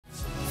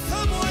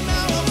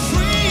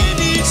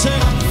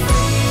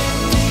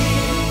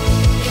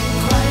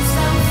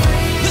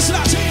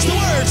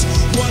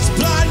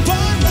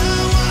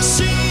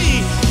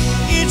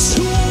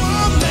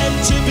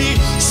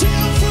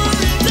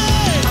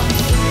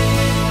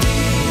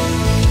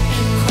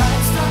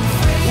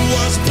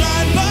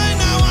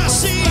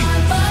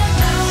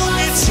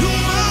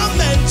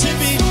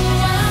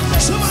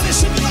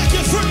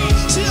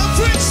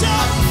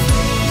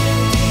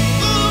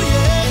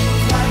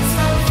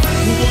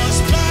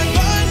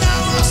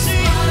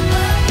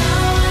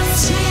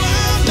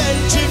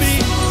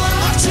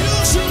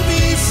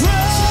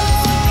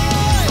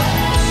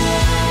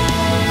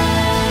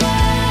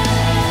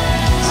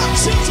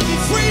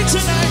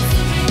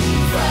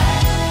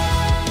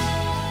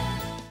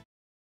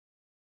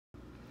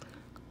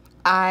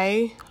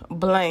I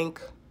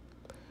blank,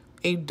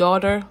 a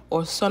daughter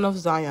or son of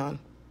Zion,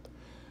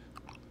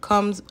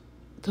 comes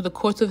to the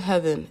courts of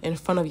heaven in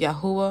front of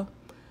Yahuwah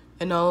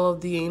and all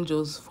of the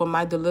angels for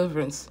my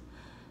deliverance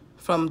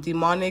from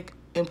demonic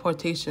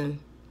impartation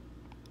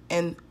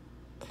and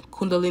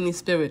Kundalini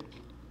spirit,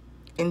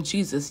 in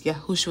Jesus,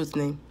 Yahushua's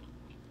name.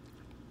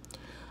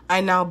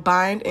 I now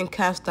bind and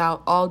cast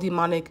out all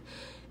demonic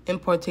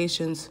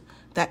impartations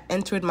that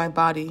entered my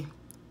body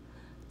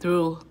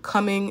through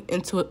coming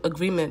into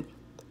agreement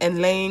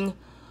and laying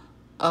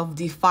of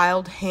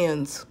defiled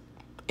hands,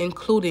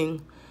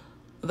 including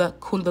the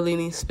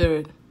Kundalini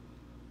spirit.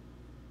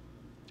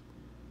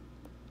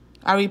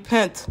 I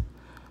repent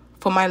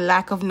for my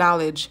lack of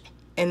knowledge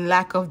and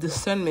lack of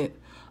discernment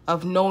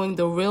of knowing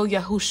the real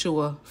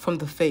Yahushua from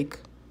the fake.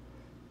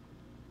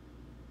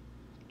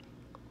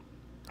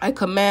 I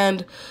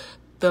command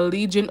the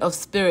legion of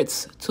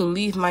spirits to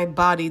leave my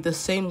body the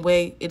same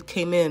way it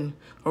came in,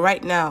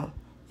 right now,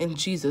 in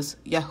Jesus,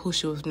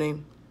 Yahushua's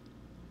name.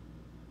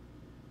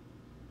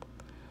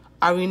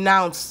 I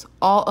renounce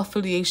all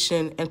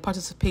affiliation and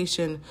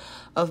participation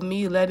of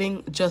me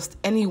letting just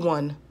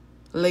anyone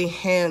lay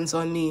hands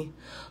on me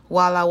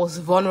while I was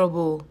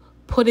vulnerable,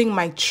 putting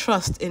my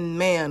trust in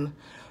man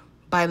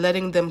by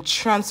letting them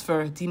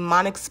transfer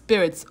demonic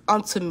spirits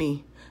onto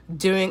me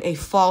during a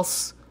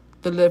false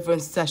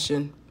deliverance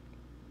session.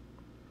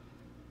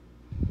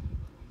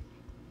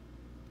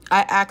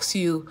 I ask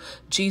you,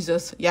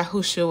 Jesus,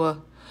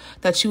 Yahushua,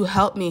 that you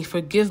help me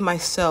forgive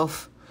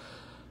myself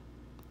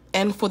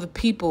and for the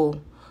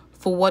people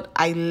for what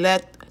I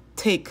let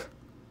take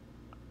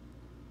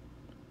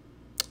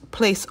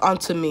place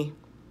onto me.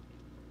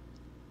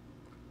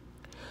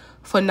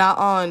 From now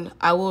on,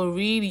 I will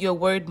read your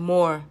word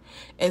more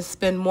and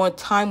spend more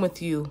time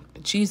with you,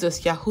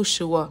 Jesus,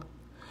 Yahushua,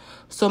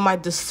 so my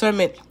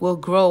discernment will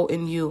grow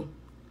in you.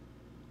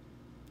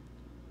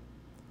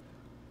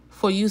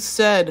 For you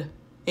said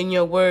in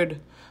your word,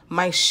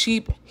 my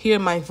sheep hear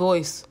my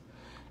voice,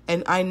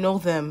 and I know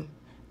them,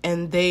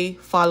 and they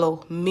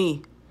follow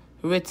me,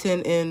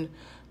 written in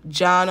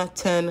John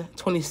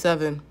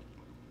 10:27.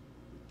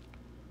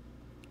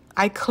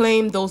 I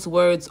claim those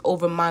words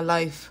over my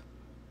life.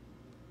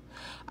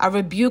 I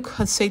rebuke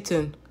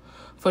Satan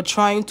for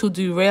trying to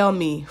derail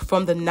me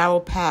from the narrow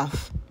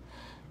path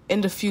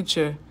in the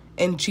future,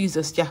 in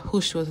Jesus,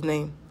 Yahushua's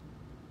name.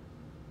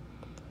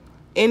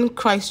 In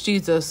Christ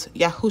Jesus,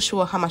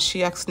 Yahushua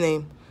HaMashiach's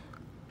name.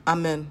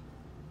 Amen.